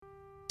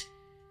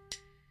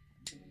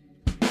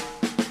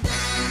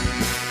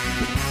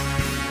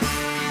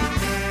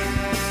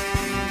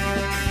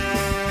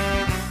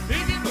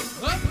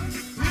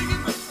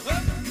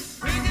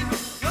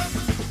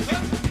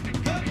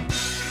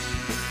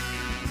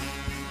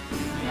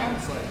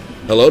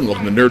Hello and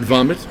welcome to Nerd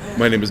Vomit.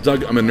 My name is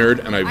Doug. I'm a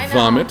nerd and I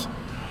vomit.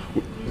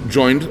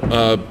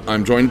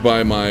 I'm joined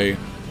by my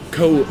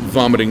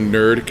co-vomiting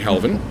nerd,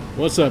 Calvin.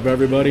 What's up,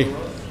 everybody?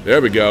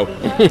 There we go.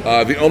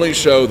 The only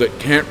show that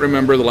can't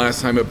remember the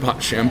last time it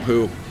bought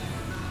shampoo.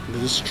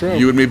 This is true.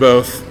 You and me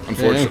both,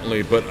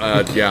 unfortunately. Yeah.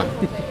 But yeah,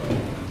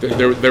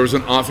 there was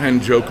an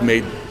offhand joke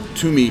made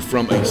to me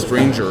from a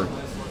stranger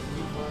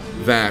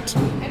that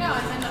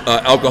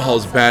alcohol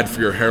is bad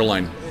for your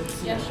hairline.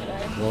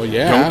 Well,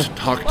 yeah. Don't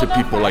talk to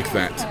people like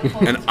that.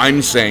 And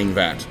I'm saying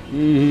that.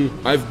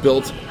 Mm-hmm. I've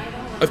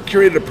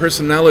curated a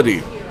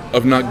personality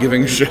of not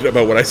giving a shit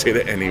about what I say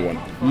to anyone.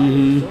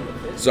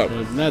 Mm-hmm. So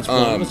that's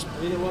a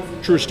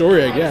true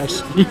story, I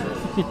guess.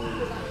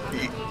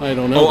 I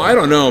don't know. Oh, I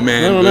don't know,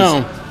 man. I don't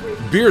know.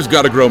 Beer's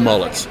got to grow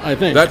mullets. I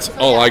think that's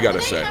all I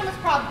gotta say.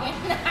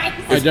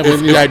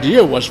 The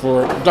idea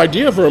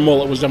for a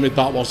mullet was definitely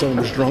thought while someone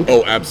was drunk.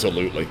 Oh,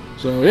 absolutely.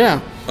 So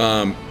yeah.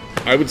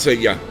 I would say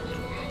yeah.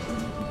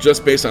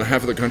 Just based on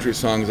half of the country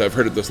songs I've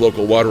heard at this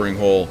local watering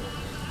hole,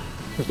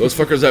 those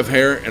fuckers have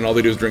hair and all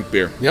they do is drink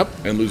beer. Yep.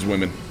 And lose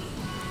women.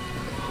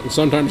 And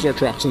sometimes they're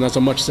trucks, and that's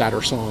a much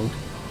sadder song.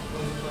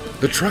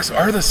 The trucks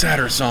are the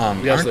sadder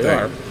song, yes, aren't they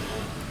are.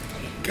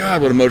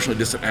 God, what emotionally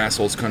distant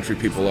assholes country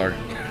people are.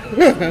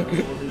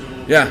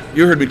 Yeah,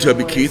 you heard me,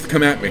 Toby Keith.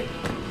 Come at me.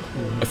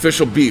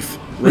 Official beef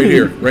right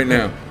here, right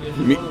now.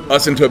 Me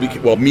and Toby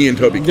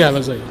Keith. Yeah,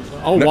 that's like,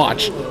 I'll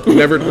watch.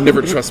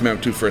 Never trust men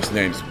with two first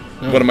names.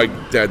 No. One of my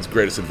dad's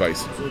greatest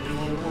advice.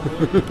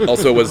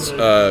 Also was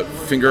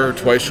finger her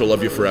twice, she'll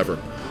love you forever.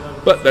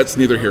 But that's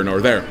neither here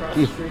nor there.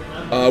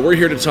 We're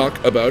here to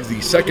talk about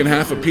the second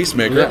half of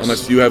Peacemaker, yes.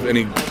 Unless you have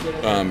any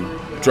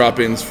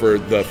drop-ins for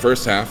the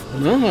first half.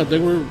 No, I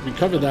think we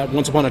covered that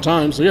once upon a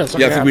time. So yeah, I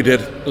think we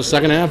did. The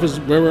second half is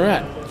where we're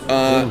at.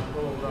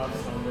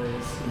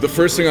 The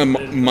first thing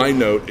on my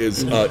note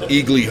is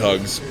Eagly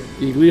Hugs.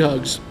 Eagly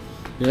Hugs.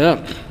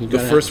 Yeah. The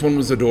first one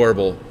was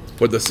adorable,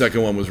 but the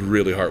second one was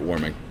really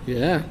heartwarming.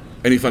 Yeah.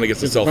 And he finally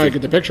gets the selfie. Finally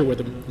get the picture with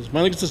him. He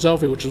finally gets the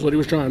selfie, which is what he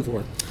was trying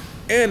for.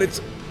 And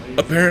it's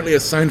apparently a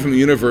sign from the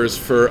universe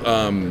for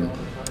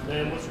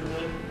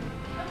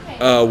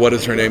what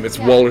is her name? It's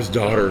Waller's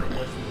daughter.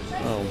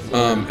 Oh.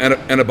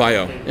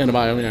 Anabayo.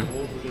 Anabayo, yeah.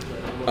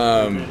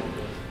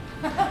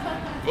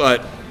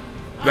 But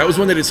that was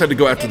when they decided to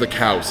go after the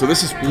cow. So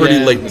this is pretty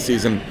late in the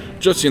season.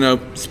 Just,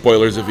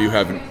 spoilers if you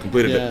haven't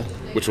completed it,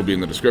 which will be in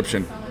the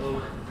description.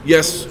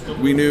 Yes,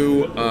 we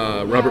knew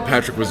Robert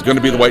Patrick was going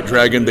to be the White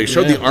Dragon. They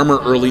showed the armor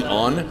early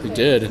on. They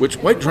did. Which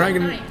White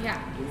Dragon,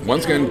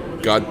 once again,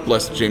 God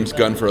bless James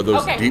Gunn for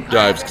those deep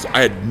dives, because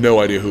I had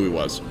no idea who he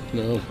was.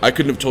 No. I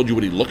couldn't have told you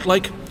what he looked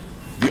like.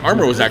 The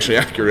armor was actually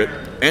accurate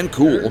and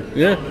cool.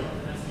 Yeah.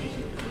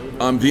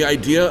 The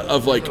idea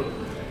of, a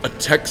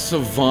tech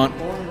savant,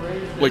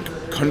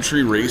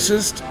 country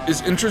racist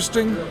is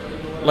interesting.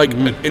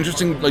 An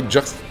interesting,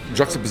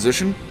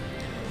 juxtaposition.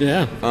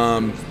 Yeah.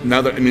 That's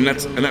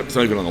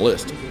not even on the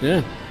list.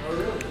 Yeah.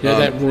 Yeah,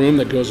 that room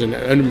that goes in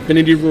an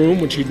infinity room,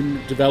 which he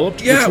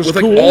developed. Yeah, which was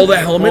with cool. all the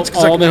helmets.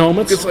 All the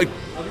helmets. It's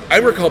I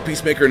recall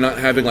Peacemaker not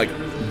having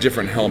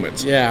different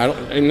helmets. Yeah,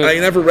 I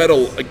never read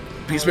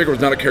Peacemaker was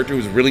not a character who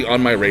was really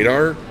on my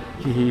radar.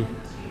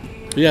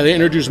 Mm-hmm. Yeah, they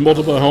introduced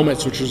multiple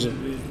helmets, which was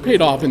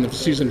paid off in the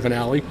season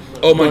finale.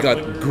 Oh my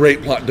God,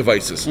 great plot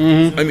devices.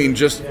 Mm-hmm. I mean,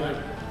 just.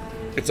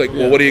 It's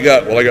well, what do you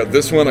got? Well, I got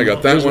this one, I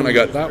got that one, I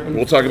got that one.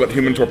 We'll talk about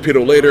Human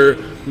Torpedo later.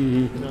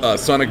 Mm-hmm.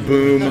 Sonic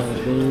Boom.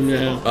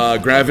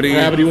 Gravity.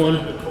 Gravity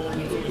one.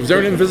 Was there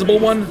an invisible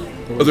one?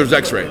 Oh, there's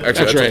X-Ray.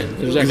 X-Ray.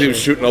 Because he was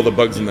shooting all the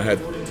bugs in the head.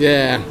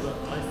 Yeah.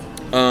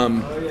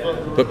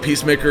 But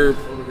Peacemaker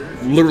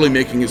literally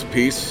making his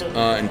peace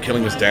and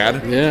killing his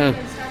dad. Yeah.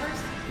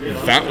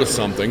 That was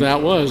something.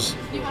 That was.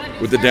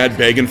 With the dad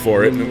begging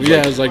for it. And it was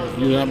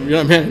you're not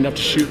man enough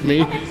to shoot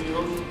me.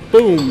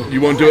 Boom.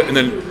 You won't do it, and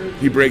then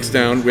he breaks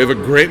down. We have a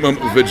great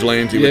moment with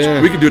Vigilante, which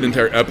we could do an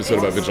entire episode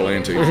about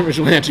Vigilante.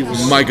 Vigilante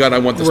was my God, I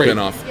want the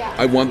spinoff.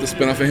 I want the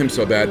spinoff of him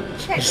so bad.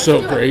 It's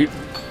so great.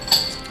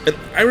 And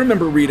I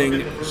remember reading.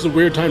 This is a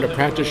weird time to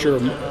practice your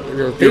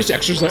face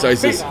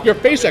exercises. Your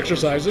face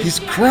exercises.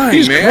 He's crying,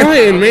 He's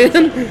crying,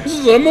 man. This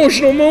is an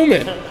emotional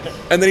moment.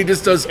 And then he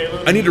just does.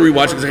 I need to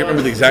rewatch it because I can't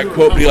remember the exact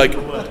quote, but he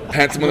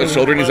pats him on the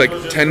shoulder and he's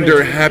like,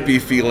 "Tender, happy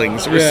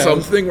feelings," or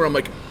something. Where I'm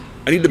like,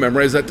 I need to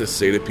memorize that to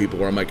say to people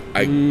where I'm like,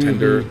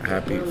 tender,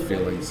 happy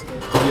feelings.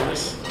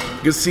 Yes.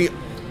 Because, see,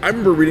 I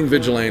remember reading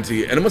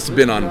Vigilante, and it must have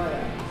been on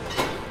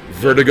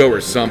Vertigo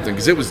or something,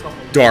 because it was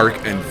dark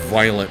and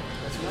violent.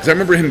 Because I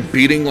remember him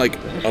beating,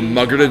 a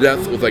mugger to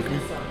death with,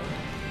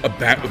 a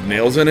bat with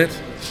nails in it.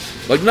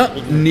 Not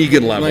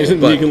Negan level. Nice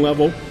Negan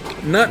level.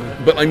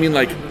 But I mean,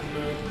 and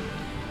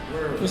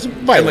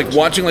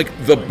watching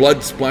the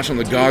blood splash on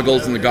the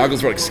goggles, and the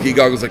goggles were ski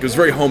goggles. It was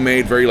very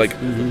homemade, very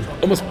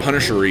almost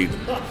Punisher-y.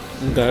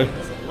 Okay.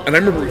 And I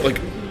remember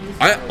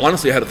I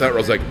honestly had a thought where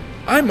I was like,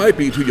 I might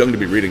be too young to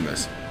be reading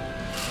this.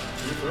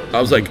 I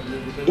was like,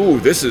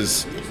 ooh, this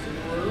is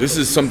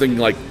something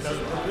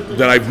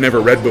that I've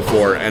never read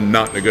before, and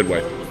not in a good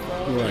way.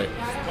 Right.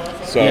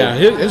 So yeah,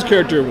 his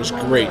character was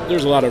great.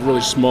 There's a lot of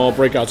really small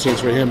breakout scenes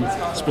for him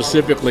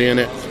specifically in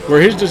it, where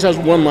he just has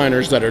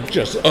one-liners that are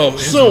just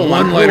so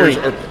one-liners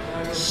on point.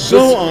 are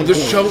so on the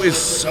point. show is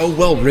so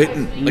well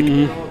written, like,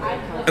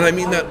 and I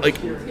mean that, like,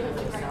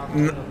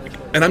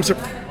 and I'm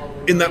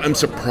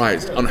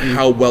surprised on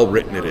how well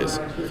written it is.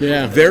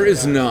 Yeah. There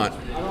is not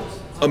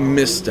a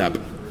misstep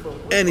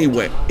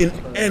anyway in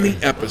any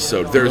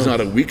episode. There is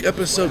not a weak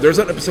episode. There's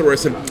not an episode where I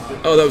said,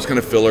 "Oh, that was kind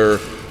of filler,"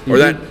 or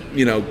that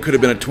could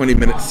have been a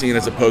 20-minute scene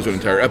as opposed to an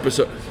entire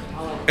episode.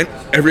 And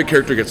every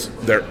character gets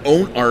their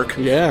own arc.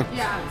 Yeah.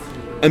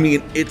 I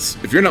mean,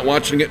 if you're not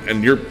watching it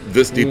and you're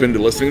this deep into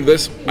listening to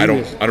this, I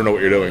don't know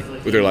what you're doing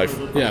with your life.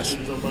 Yes.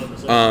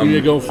 You need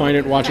to go find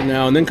it, watch it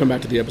now, and then come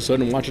back to the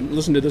episode and watch it.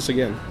 Listen to this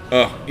again.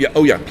 Yeah.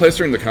 Oh yeah. Play us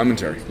during the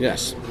commentary.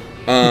 Yes.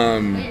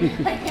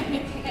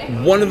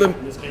 One of the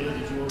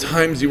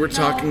times you were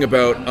talking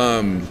about,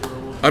 I'm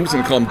just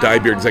going to call him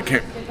Diebeard because I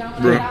can't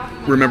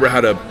remember how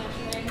to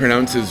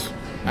pronounce his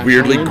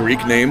weirdly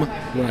Greek name.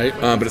 Right.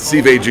 But it's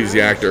Steve Agee's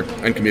the actor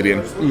and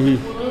comedian.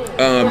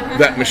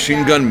 That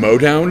machine gun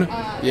mowdown.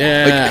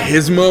 Yeah. Like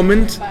his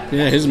moment.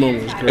 Yeah, his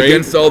moment was great.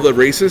 Against all the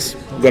racists,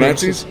 the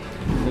Nazis.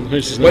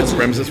 White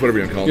supremacists, whatever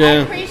you want to call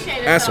them.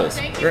 Yeah. Assholes.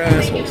 They're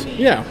assholes.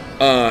 Yeah.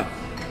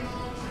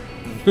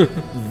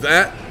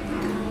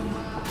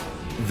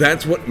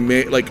 That's what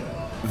made, like,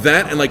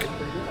 that and, like,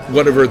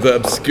 whatever the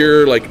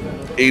obscure, like,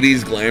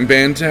 80s glam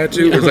band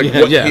tattoo was, like,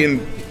 he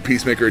and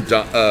Peacemaker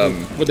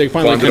But they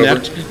finally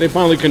connect. Over. They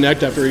finally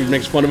connect after he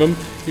makes fun of him.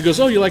 He goes,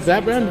 "Oh, you like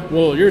that band?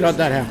 Well, you're not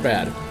that half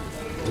bad.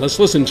 Let's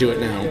listen to it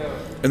now."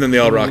 And then they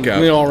all rock out.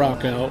 They all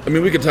rock out. I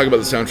mean, we could talk about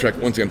the soundtrack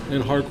once again.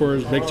 And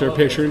Hardcore makes her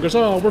picture and goes,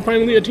 "Oh, we're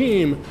finally a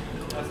team."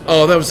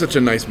 Oh, that was such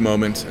a nice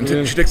moment. And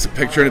she takes a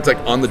picture and it's, like,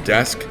 on the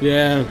desk.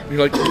 Yeah. And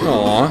you're like,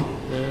 "Aw."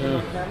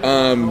 Yeah.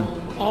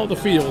 All the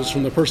feels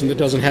from the person that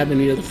doesn't have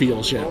any of the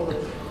feels yet.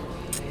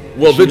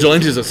 Well,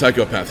 Vigilante is a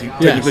psychopath. He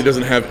technically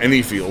doesn't have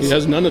any feels. He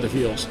has none of the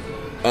feels.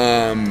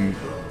 And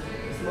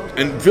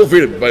feel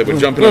free to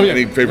jump in on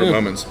any favorite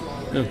moments.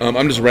 Yeah.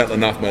 I'm just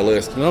rattling off my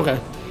list. Okay.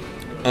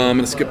 I'm going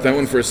to skip that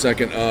one for a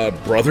second.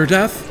 Brother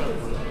Death?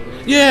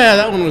 Yeah,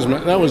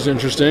 that was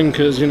interesting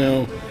because,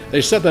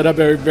 they set that up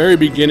at the very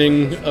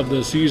beginning of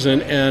the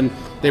season, and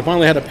they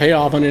finally had a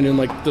payoff on it in,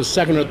 like, the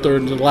second or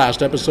third to the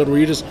last episode where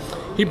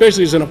he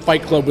basically is in a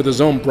fight club with his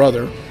own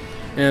brother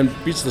and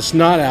beats the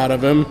snot out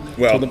of him.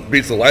 Well,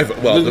 beats the life.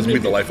 Well, it doesn't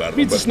beat the life out of him.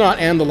 Beats the snot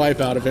and the life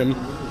out of him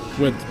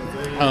with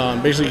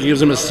basically gives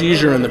him a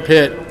seizure in the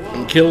pit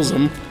and kills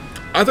him.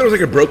 I thought it was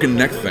like a broken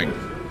neck thing.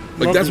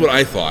 Like, that's what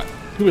I thought.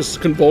 He was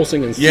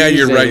convulsing and seizing. Yeah,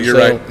 you're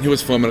right. He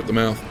was foaming at the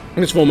mouth. He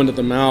was foaming at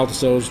the mouth,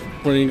 so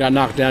when he got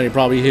knocked down, he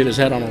probably hit his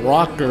head on a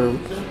rock or,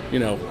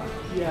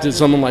 did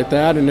something like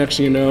that, and next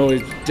thing you know,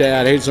 his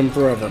dad hates him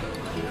forever.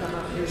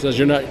 Says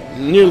you're not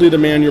nearly the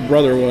man your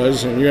brother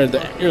was, and you're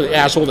the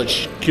asshole that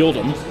killed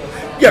him.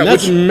 Yeah, and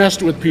that's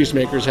messed with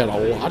Peacemaker's head a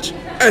lot.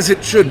 As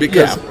it should,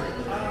 because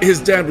his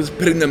dad was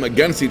pitting them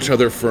against each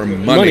other for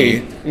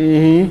money.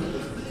 Mm-hmm.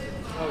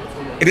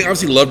 And he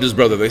obviously loved his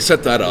brother. They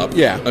set that up.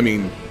 Yeah. I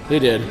mean... They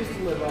did.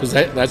 Because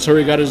that's where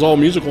he got his all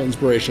musical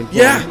inspiration from.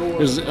 Yeah.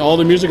 All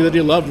the music that he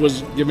loved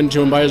was given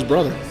to him by his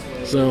brother.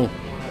 So...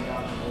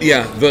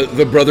 Yeah,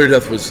 the brother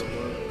death was...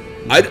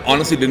 I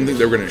honestly didn't think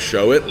they were going to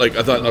show it. Like,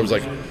 I was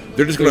like,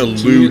 they're just going to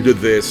allude to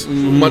this.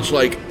 Much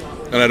like...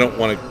 And I don't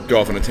want to go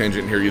off on a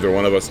tangent here, either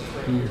one of us.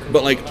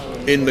 But, like,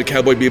 in the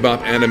Cowboy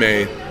Bebop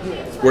anime,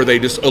 where they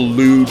just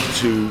allude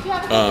to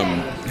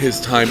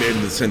his time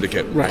in the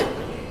Syndicate. Right.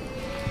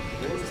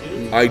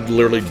 I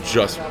literally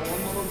just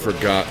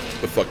forgot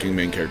the fucking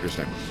main character's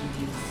name.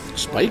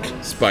 Spike?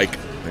 Spike.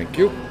 Thank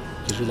you.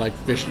 Because you like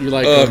fish. You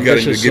like. Oh,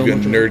 gotta give you a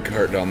nerd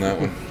card on that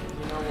one.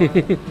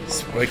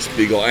 Spike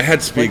Spiegel. I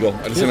had Spiegel.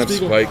 I just didn't have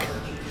Spike.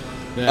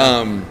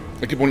 Yeah.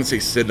 I kept wanting to say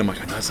Sid, and I'm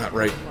like, no, that's not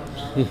right.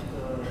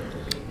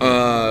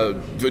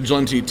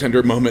 Vigilante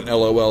tender moment.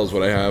 LOL is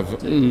what I have.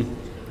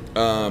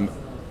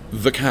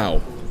 The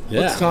cow. Yeah.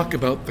 Let's talk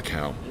about the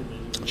cow.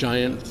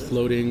 Giant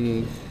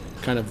floating.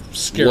 Kind of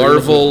scary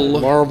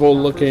larval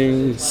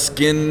looking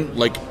skin,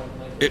 like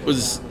it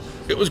was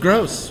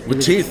gross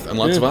with teeth and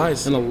lots of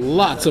eyes and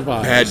lots of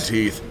eyes.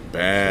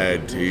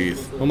 Bad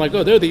teeth. I'm like,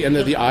 oh, they're the end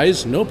of the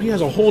eyes. Nope, he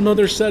has a whole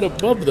nother set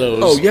above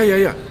those. Oh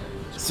yeah.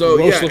 So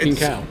gross looking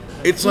cow.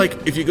 It's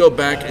like if you go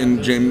back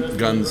in James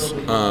Gunn's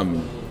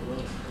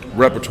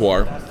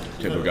repertoire.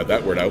 Can't believe I got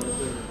that word out.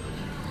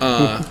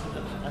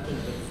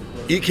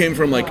 He came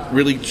from like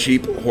really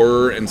cheap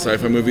horror and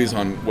sci-fi movies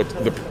on what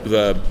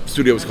the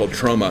studio was called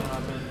Troma.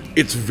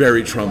 It's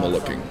very Troma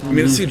looking. I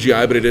mean, it's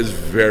CGI, but it is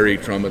very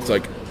Troma. It's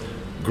like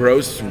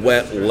gross,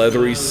 wet,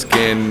 leathery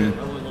skin,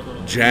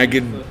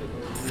 jagged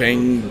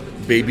fang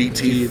baby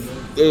teeth.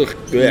 Ugh.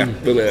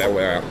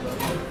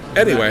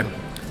 Anyway,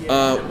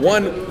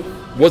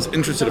 one was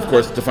interested, of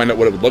course, to find out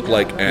what it would look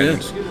like,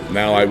 and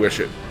now I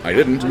wish I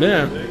didn't.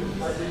 Yeah.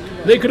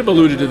 They could have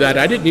alluded to that.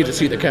 I didn't need to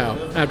see the cow.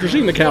 After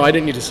seeing the cow, I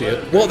didn't need to see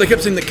it. Well, they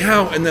kept saying the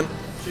cow, and then,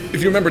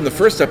 if you remember in the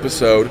first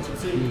episode,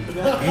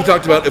 he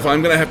talked about if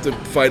I'm going to have to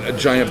fight a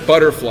giant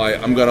butterfly,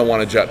 I'm going to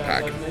want a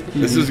jetpack.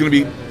 This is going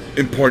to be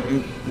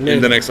important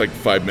in the next like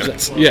 5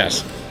 minutes.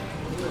 Yes.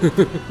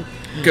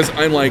 Because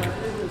I'm like,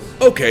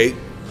 okay,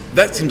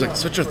 that seems like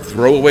such a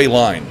throwaway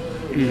line.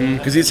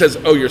 Because he says,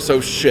 "Oh, you're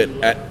so shit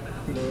at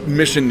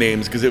mission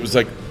names," because it was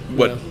like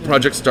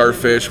Project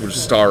Starfish was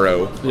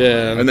Starro,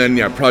 and then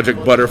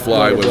Project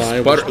Butterfly was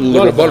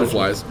Little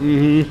Butterflies.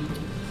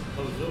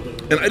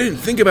 And I didn't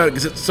think about it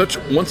because it's such,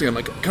 once again,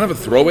 like kind of a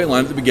throwaway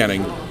line at the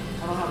beginning.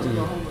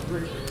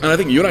 And I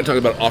think you and I talked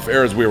about it off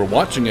air as we were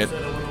watching it,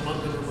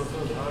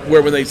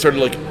 where when they started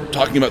like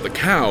talking about the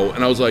cow,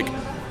 and I was like,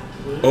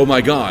 oh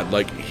my god,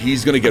 like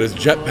he's gonna get his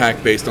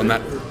jetpack based on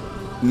that.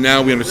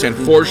 Now we understand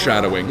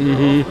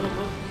foreshadowing.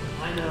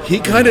 He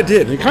kind of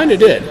did. He kind of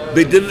did.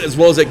 They did it as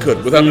well as they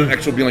could without it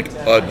actually being like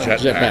a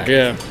jetpack.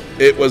 Yeah.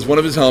 It was one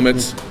of his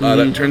helmets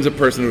that turns a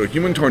person into a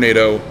human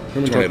torpedo.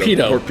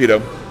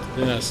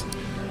 Yes.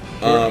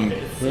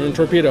 Human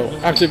torpedo.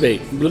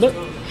 Activate.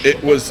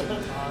 It was.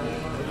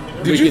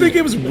 Did you think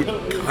it was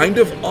kind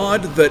of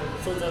odd that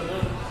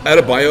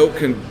Adebayo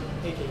can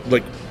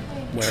like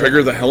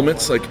trigger the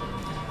helmets? Like,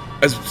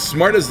 as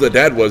smart as the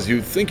dad was,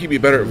 you'd think he'd be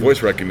better at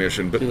voice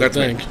recognition, but that's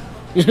me.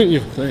 You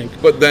think.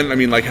 But then, I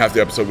mean, like half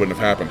the episode wouldn't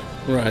have happened.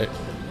 Right.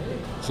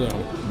 So.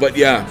 But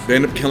yeah, they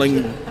end up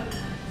killing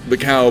the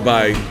cow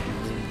by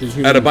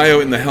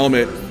Adebayo in the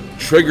helmet,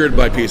 triggered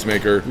by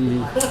Peacemaker,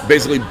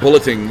 basically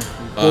bulleting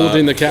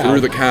the cow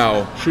through the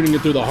cow, shooting it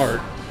through the heart,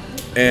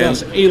 and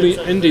thus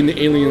ending the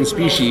alien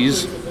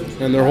species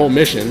and their whole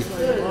mission,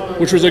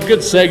 which was a good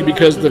seg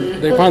because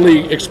they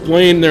finally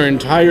explained their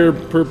entire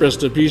purpose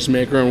to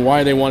Peacemaker and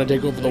why they want to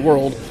take over the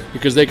world,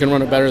 because they can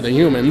run it better than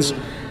humans.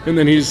 And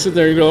then he's sit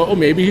there and go, oh,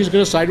 maybe he's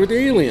going to side with the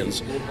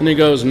aliens. And he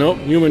goes, nope,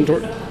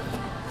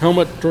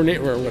 helmet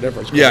tornado or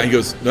whatever it's called. Yeah, he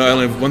goes, no, I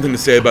only have one thing to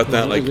say about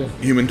that, like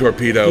human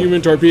torpedo.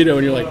 Human torpedo,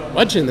 and you're like,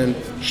 what? And then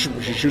she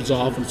shoots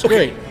off, and it's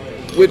great.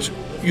 Which,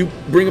 you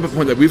bring up a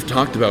point that we've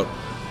talked about,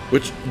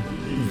 which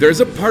there's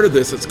a part of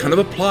this that's kind of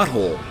a plot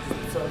hole,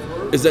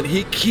 is that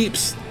he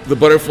keeps the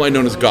butterfly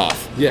known as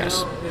Goff.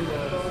 Yes.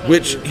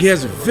 Which he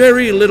has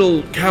very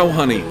little cow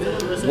honey.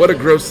 What a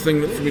gross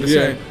thing for me to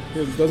say.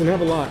 It doesn't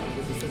have a lot.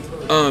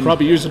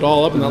 Probably used it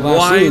all up in that last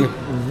why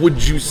scene.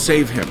 would you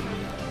save him?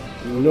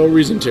 No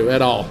reason to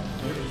at all.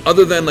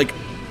 Other than like,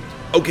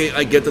 okay,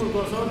 I get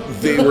that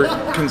they were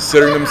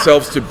considering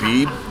themselves to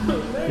be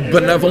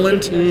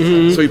benevolent, so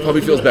he probably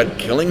feels bad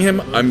killing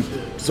him. I'm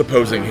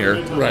supposing here.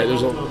 Right.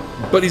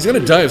 But he's gonna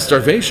die of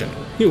starvation.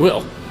 He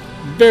will.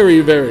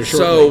 Very, very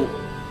shortly. So,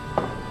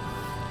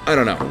 I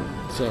don't know.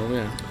 So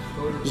yeah,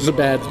 this is a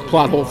bad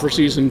plot hole for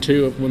season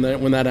 2 when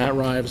that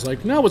arrives.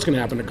 Like, now what's gonna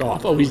happen to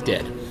Goff? Oh, he's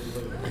dead.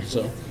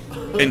 So.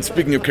 And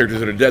speaking of characters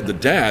that are dead, the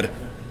dad,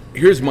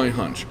 here's my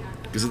hunch.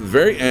 Because at the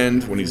very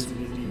end, when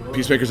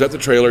Peacemaker's at the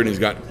trailer and he's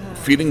got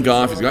feeding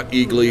Goff, he's got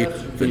Eagly,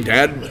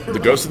 the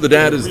ghost of the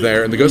dad is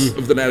there, and the ghost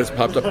of the dad has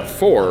popped up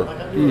before.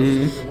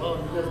 And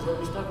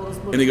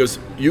he goes,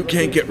 you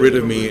can't get rid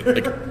of me,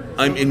 like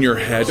I'm in your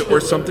head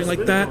or something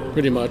like that.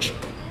 Pretty much.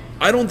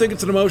 I don't think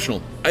it's an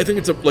emotional. I think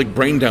it's a like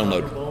brain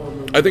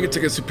download. I think it's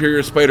like a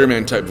Superior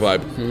Spider-Man type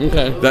vibe.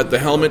 Okay. That the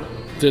helmet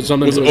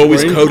was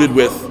always coated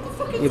with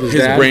his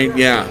his dad? brain,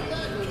 yeah.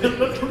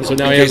 So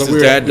now In he case has a his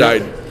weird dad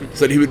died,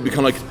 so that he would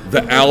become like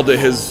the Al to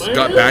his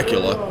Scott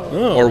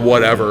Bakula or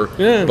whatever.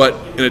 Yeah. But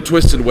in a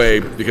twisted way,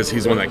 because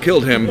he's the one that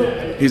killed him,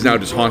 he's now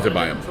just haunted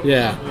by him.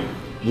 Yeah.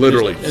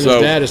 Literally. And his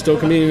dad is still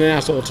being an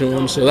asshole to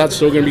him, so that's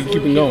still going to be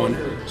keeping going.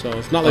 So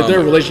it's not like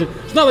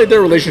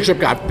their relationship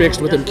got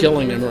fixed with him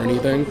killing him or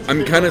anything.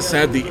 I'm kind of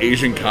sad the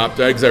Asian cop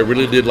died because I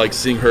really did like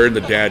seeing her and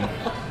the dad.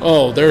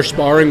 Oh, their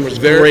sparring was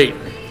great.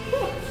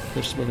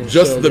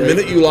 Just the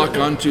minute you lock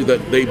onto that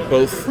they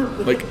both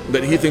like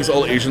that he thinks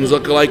all Asians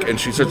look alike and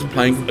she starts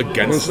playing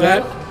against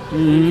that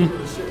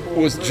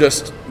was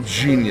just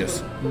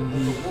genius.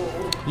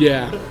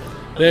 Yeah,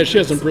 she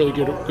has some really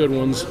good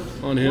ones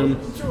on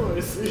him.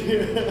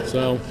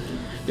 So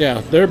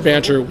yeah, their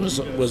banter was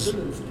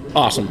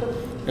awesome.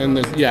 And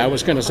I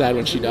was kind of sad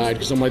when she died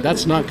because I'm like,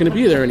 that's not going to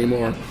be there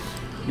anymore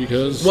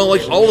because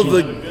like all of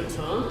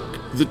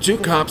the two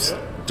cops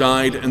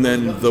died, and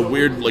then the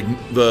weird like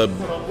the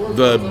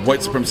white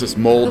supremacist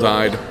mole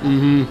died.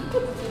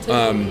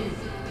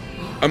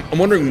 I'm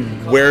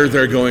wondering where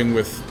they're going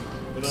with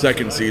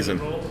second season.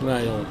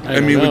 I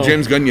mean, with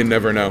James Gunn, you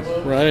never know.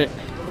 Right.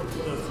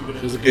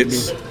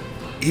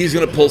 He's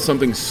gonna pull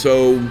something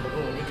so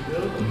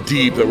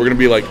deep that we're gonna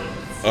be like,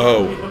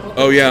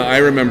 oh yeah, I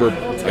remember.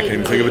 I can't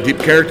even think of a deep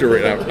character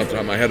right now off the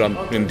top of my head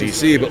in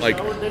DC, but like,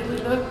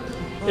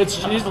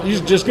 he's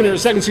just gonna.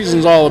 Second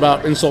season's all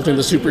about insulting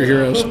the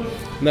superheroes,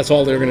 and that's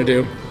all they're gonna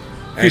do.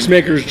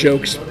 Peacemaker's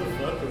jokes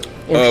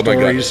or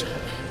stories.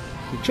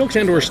 Jokes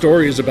and or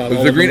stories about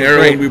all the Green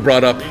Arrow we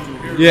brought up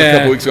a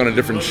couple weeks ago on a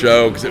different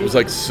show because it was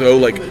like so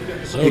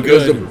he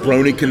goes to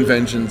brony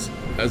conventions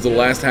as the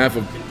last half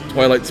of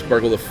Twilight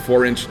Sparkle, the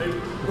 4-inch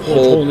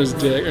hole in his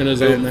dick and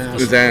his own ass.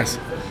 His ass.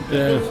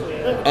 Yeah.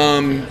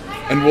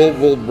 And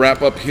we'll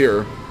wrap up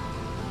here.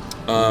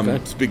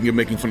 Speaking of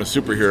making fun of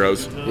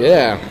superheroes.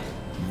 Yeah.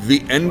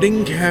 The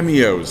ending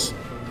cameos.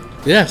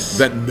 Yes.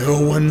 That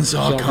no one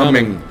saw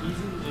coming.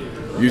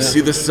 You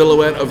see the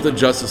silhouette of the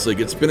Justice League.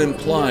 It's been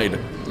implied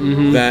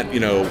that,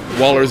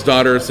 Waller's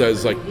daughter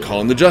says, like,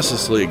 call in the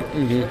Justice League.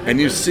 And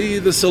you see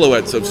the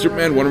silhouettes of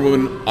Superman, Wonder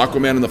Woman,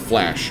 Aquaman, and the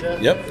Flash.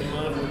 Yep.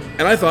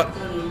 And I thought,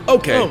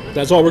 okay.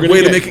 That's all we're going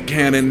to get. Way to make it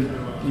canon.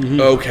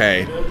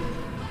 Okay.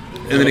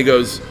 And then he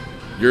goes,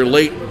 you're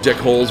late,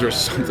 dickholes, or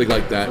something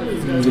like that,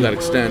 to that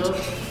extent.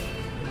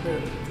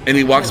 And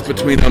he walks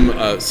between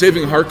them,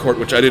 saving Harcourt,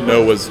 which I didn't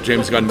know was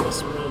James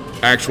Gunn's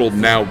actual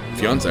now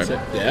fiance.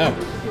 Yeah.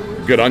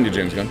 Good on you,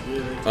 James Gunn.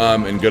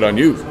 And good on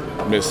you,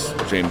 Miss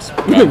James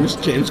Gunn. Miss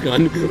James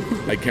Gunn.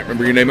 I can't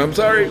remember your name, I'm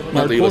sorry.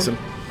 Not that you listen.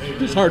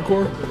 Just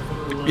hardcore.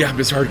 Yeah,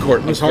 Miss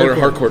Harcourt. Miss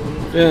Harcourt.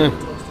 Yeah.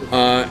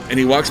 And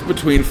he walks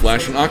between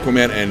Flash and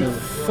Aquaman, and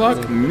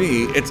fuck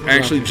me, it's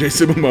actually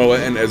Jason Momoa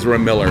and Ezra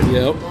Miller.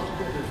 Yep.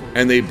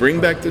 And they bring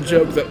back the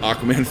joke that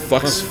Aquaman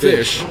fucks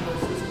fish,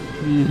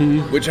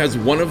 which has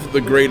one of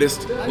the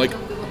greatest,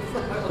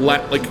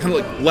 kind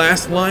of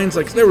last lines.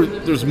 Like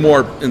there's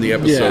more in the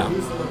episode,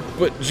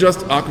 but just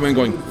Aquaman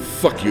going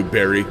 "fuck you,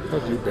 Barry"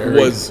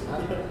 was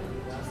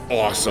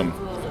awesome.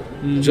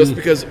 Just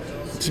because,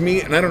 to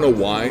me, and I don't know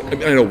why. I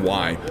mean, I know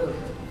why,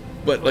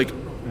 but like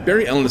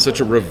Barry Allen is such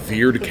a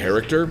revered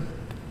character.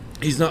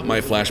 He's not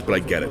my Flash, but I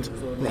get it.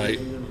 Right.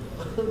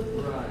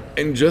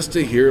 And just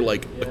to hear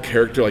like a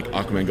character like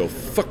Aquaman go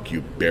 "fuck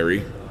you,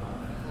 Barry"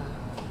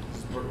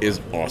 is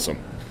awesome.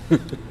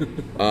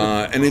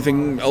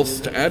 Anything else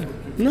to add?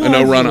 No, I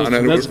know we're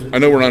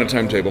on a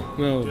timetable.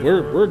 No,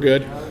 we're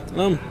good.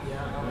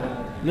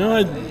 No,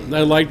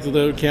 I liked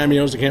the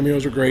cameos. The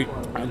cameos were great.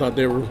 I thought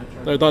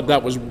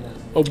that was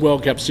a well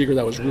kept secret.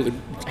 That was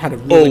had a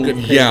really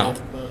good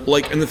payoff.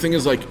 Like, and the thing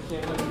is, like,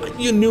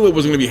 you knew it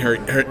wasn't going to be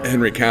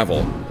Henry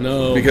Cavill.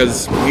 No,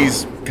 because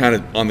he's kind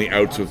of on the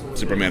outs with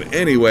Superman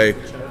anyway.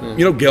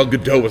 Gal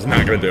Gadot was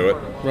not going to do it.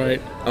 Right.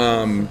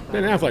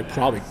 Ben Affleck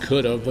probably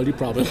could have, but he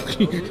probably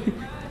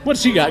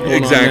what's he got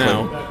going on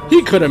now?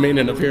 He could have made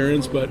an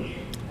appearance, but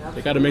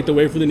they got to make the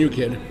way for the new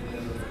kid.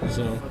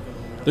 So,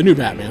 the new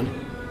Batman.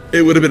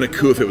 It would have been a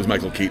coup if it was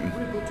Michael Keaton.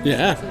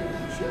 Yeah.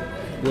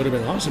 Would have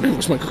been awesome if it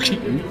was Michael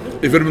Keaton.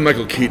 If it had been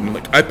Michael Keaton,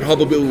 like I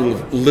probably would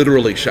have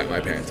literally shat my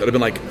pants. I'd have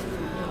been like,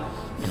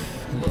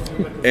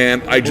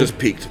 and I just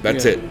peaked.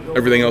 That's it.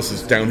 Everything else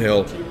is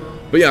downhill.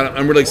 But yeah,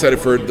 I'm really excited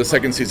for the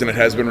second season. It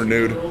has been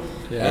renewed.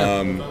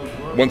 Yeah.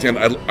 Once again,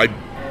 I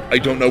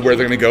don't know where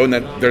they're going to go, and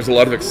that there's a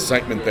lot of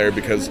excitement there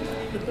because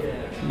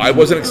I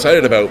wasn't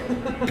excited about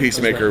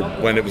Peacemaker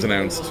when it was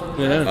announced.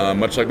 Yeah.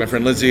 Much like my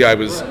friend Lizzie, I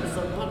was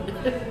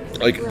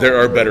like, there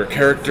are better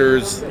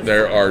characters,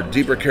 there are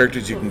deeper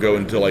characters. You can go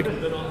into like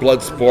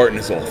Bloodsport and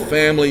his whole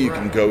family. You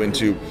can go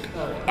into,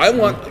 I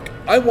want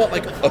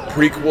like a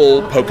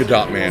prequel Polka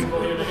Dot Man,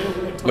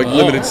 like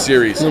limited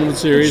series,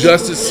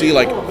 just to see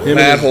like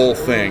that whole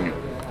thing.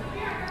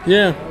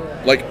 Yeah.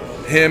 Like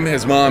him,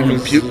 his mom,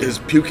 his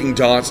puking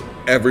dots,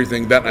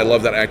 everything. That I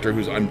love that actor.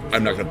 Who's I'm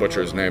not going to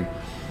butcher his name,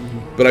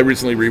 but I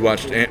recently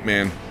rewatched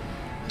Ant-Man,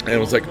 and it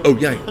was like, oh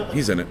yeah,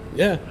 he's in it.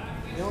 Yeah.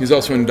 He's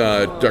also in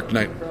Dark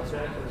Knight.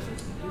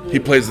 He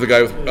plays the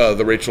guy with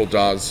the Rachel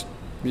Dawes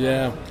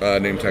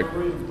name tag,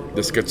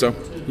 the schizo.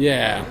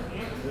 Yeah.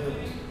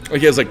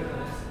 Like he has like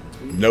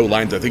no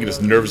lines. I think he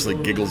just nervously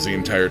giggles the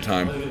entire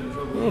time.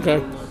 Okay.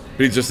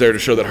 But he's just there to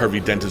show that Harvey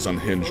Dent is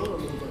unhinged.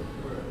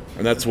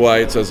 And that's why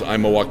it says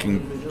I'm a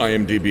walking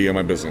IMDb on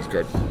my business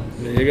card.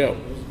 There you go.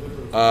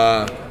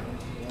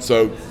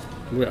 So,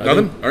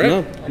 nothing? All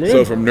right. No,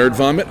 so from Nerd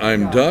Vomit,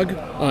 I'm Doug.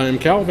 I'm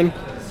Calvin.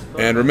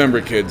 And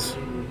remember, kids,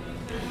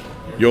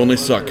 you only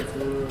suck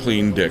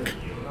clean dick.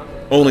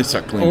 Only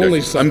suck clean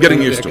dick. I'm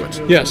getting used to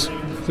it. Yes.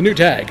 It's a new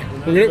tag.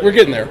 We're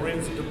getting there.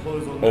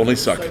 Only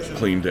suck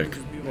clean dick.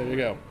 There you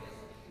go.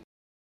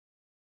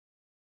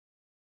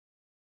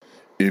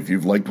 If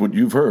you've liked what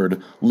you've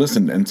heard,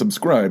 listen and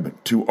subscribe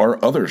to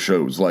our other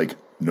shows like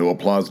No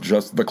Applause,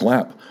 Just the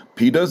Clap,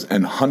 PETA's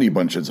and Honey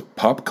Bunch's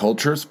Pop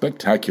Culture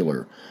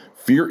Spectacular,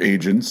 Fear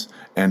Agents,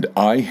 and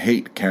I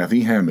Hate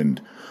Kathy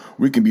Hammond.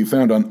 We can be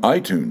found on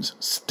iTunes,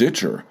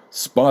 Stitcher,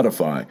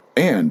 Spotify,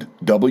 and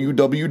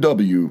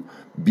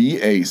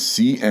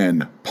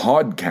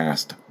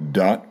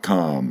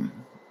www.bacnpodcast.com.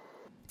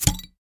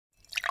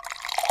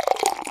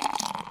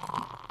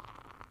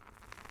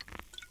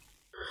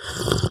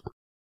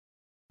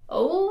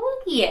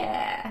 Oh, yeah.